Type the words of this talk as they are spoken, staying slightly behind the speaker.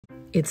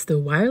It's the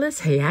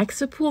wireless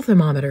Heyaxa pool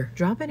thermometer.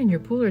 Drop it in your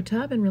pool or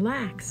tub and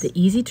relax. The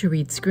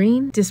easy-to-read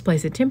screen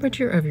displays the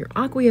temperature of your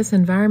aqueous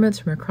environments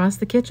from across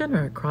the kitchen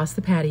or across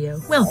the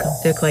patio. Welcome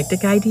to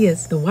Eclectic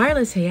Ideas. The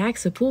wireless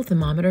Heyaxa pool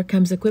thermometer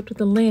comes equipped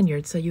with a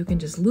lanyard, so you can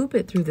just loop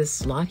it through this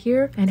slot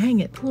here and hang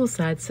it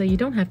poolside so you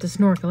don't have to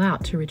snorkel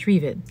out to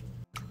retrieve it.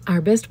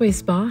 Our Best Way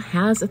Spa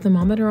has a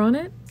thermometer on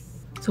it.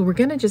 So we're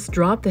gonna just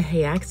drop the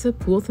Heyaxa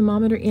pool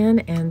thermometer in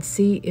and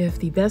see if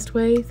the Best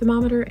Way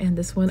thermometer and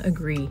this one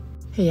agree.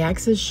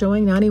 Heyaxa is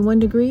showing 91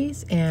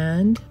 degrees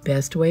and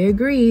Best Way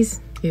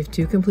agrees. If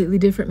two completely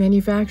different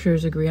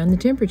manufacturers agree on the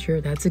temperature,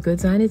 that's a good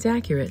sign it's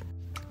accurate.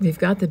 We've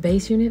got the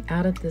base unit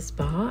out at the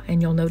spa,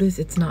 and you'll notice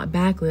it's not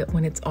backlit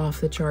when it's off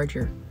the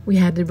charger. We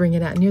had to bring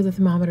it out near the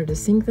thermometer to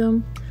sync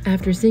them.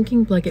 After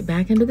syncing, plug it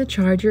back into the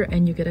charger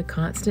and you get a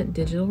constant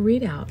digital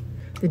readout.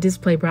 The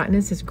display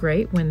brightness is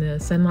great when the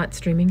sunlight's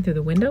streaming through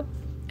the window,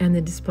 and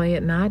the display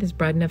at night is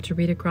bright enough to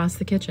read across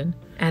the kitchen.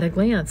 At a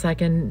glance, I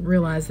can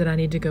realize that I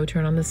need to go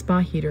turn on the spa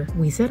heater.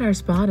 We set our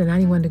spa to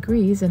 91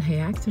 degrees, and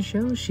Heyaxa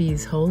shows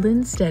she's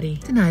holding steady.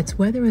 Tonight's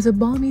weather is a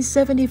balmy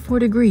 74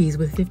 degrees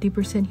with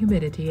 50%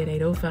 humidity at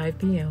 8:05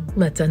 p.m.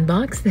 Let's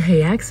unbox the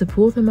Heyaxa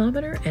pool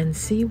thermometer and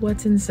see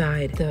what's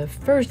inside. The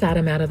first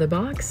item out of the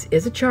box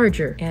is a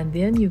charger, and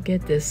then you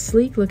get this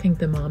sleek-looking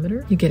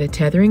thermometer. You get a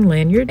tethering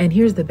lanyard, and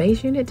here's the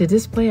base unit to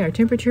display our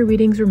temperature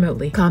readings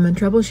remotely. Common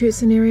troubleshoot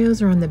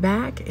scenarios are on the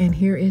back, and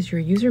here is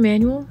your user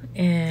manual,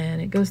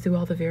 and it goes through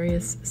all the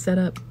various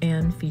setup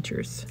and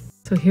features.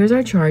 So here's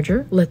our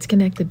charger. Let's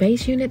connect the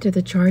base unit to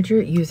the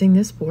charger using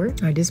this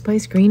port. Our display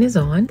screen is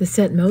on. The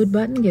set mode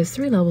button gives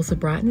 3 levels of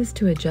brightness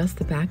to adjust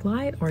the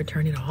backlight or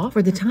turn it off.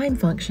 For the time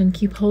function,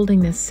 keep holding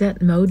the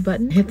set mode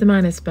button. Hit the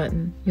minus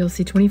button. You'll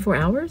see 24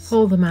 hours.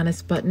 Hold the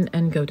minus button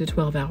and go to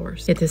 12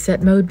 hours. Hit the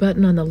set mode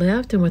button on the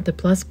left, and with the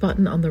plus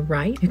button on the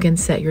right, you can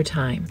set your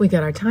time. We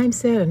got our time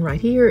set, and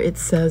right here it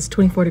says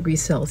 24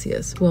 degrees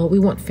Celsius. Well, we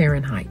want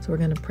Fahrenheit, so we're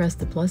going to press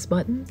the plus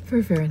button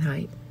for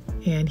Fahrenheit.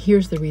 And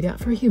here's the readout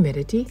for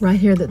humidity. Right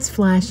here that's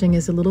flashing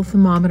is a little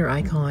thermometer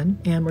icon,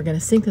 and we're going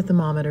to sync the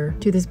thermometer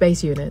to this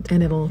base unit,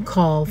 and it'll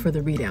call for the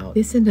readout.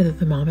 This end of the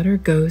thermometer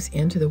goes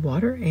into the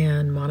water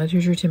and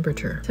monitors your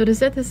temperature. So to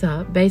set this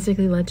up,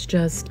 basically let's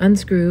just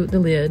unscrew the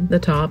lid, the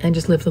top, and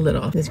just lift the lid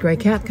off. This gray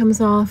cap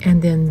comes off,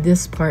 and then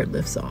this part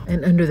lifts off.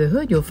 And under the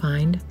hood you'll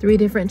find 3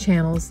 different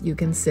channels you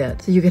can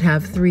set. So you could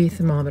have 3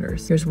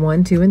 thermometers. There's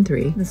 1, 2, and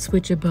 3. The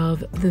switch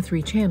above the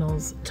 3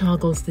 channels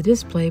toggles the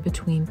display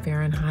between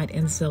Fahrenheit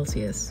and Celsius.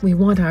 We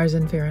want ours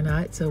in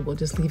Fahrenheit, so we'll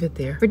just leave it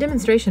there. For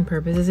demonstration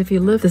purposes, if you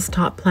lift this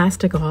top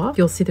plastic off,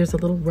 you'll see there's a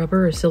little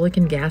rubber or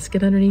silicone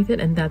gasket underneath it,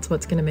 and that's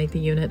what's going to make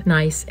the unit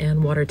nice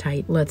and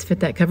watertight. Let's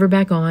fit that cover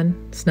back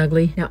on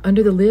snugly. Now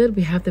under the lid,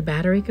 we have the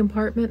battery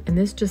compartment, and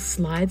this just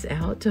slides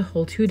out to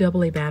hold 2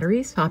 AA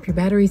batteries. Pop your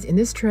batteries in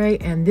this tray,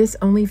 and this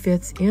only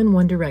fits in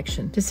one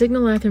direction. To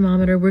signal our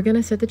thermometer, we're going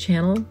to set the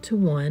channel to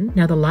 1.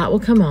 Now the light will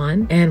come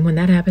on, and when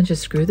that happens,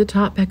 just screw the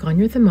top back on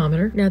your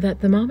thermometer. Now that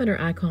thermometer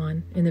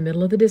icon in the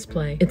middle of the display,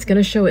 it's going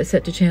to show it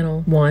set to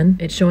channel 1.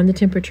 It's showing the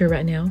temperature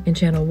right now in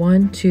channel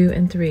 1, 2,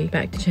 and 3.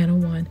 Back to channel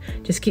 1.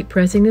 Just keep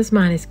pressing this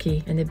minus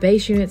key, and the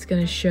base unit's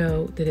going to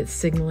show that it's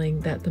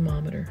signaling that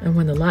thermometer. And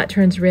when the light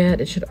turns red,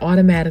 it should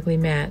automatically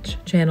match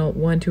channel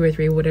 1, 2, or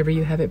 3, whatever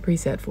you have it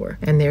preset for.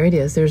 And there it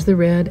is. There's the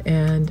red,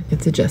 and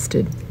it's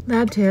adjusted.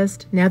 Lab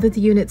test. Now that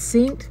the unit's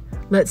synced,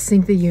 let's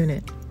sync the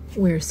unit.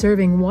 We're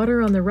serving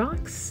water on the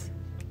rocks,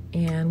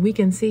 and we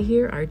can see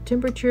here our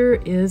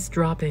temperature is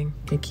dropping.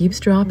 It keeps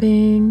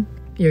dropping.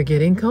 You're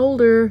getting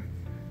colder,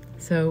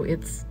 so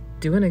it's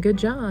doing a good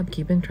job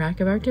keeping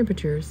track of our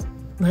temperatures.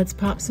 Let's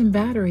pop some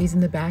batteries in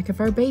the back of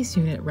our base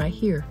unit right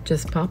here.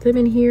 Just pop them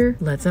in here,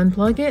 let's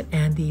unplug it,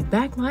 and the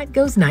backlight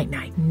goes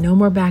night-night. No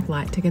more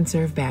backlight to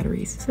conserve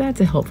batteries, so that's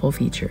a helpful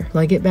feature.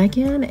 Plug it back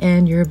in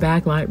and your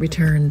backlight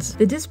returns.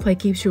 The display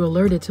keeps you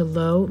alerted to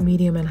low,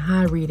 medium, and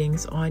high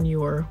readings on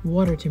your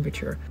water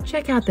temperature.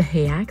 Check out the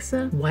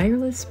Heyaxa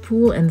wireless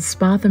pool and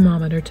spa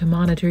thermometer to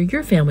monitor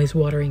your family's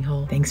watering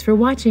hole. Thanks for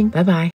watching. Bye-bye.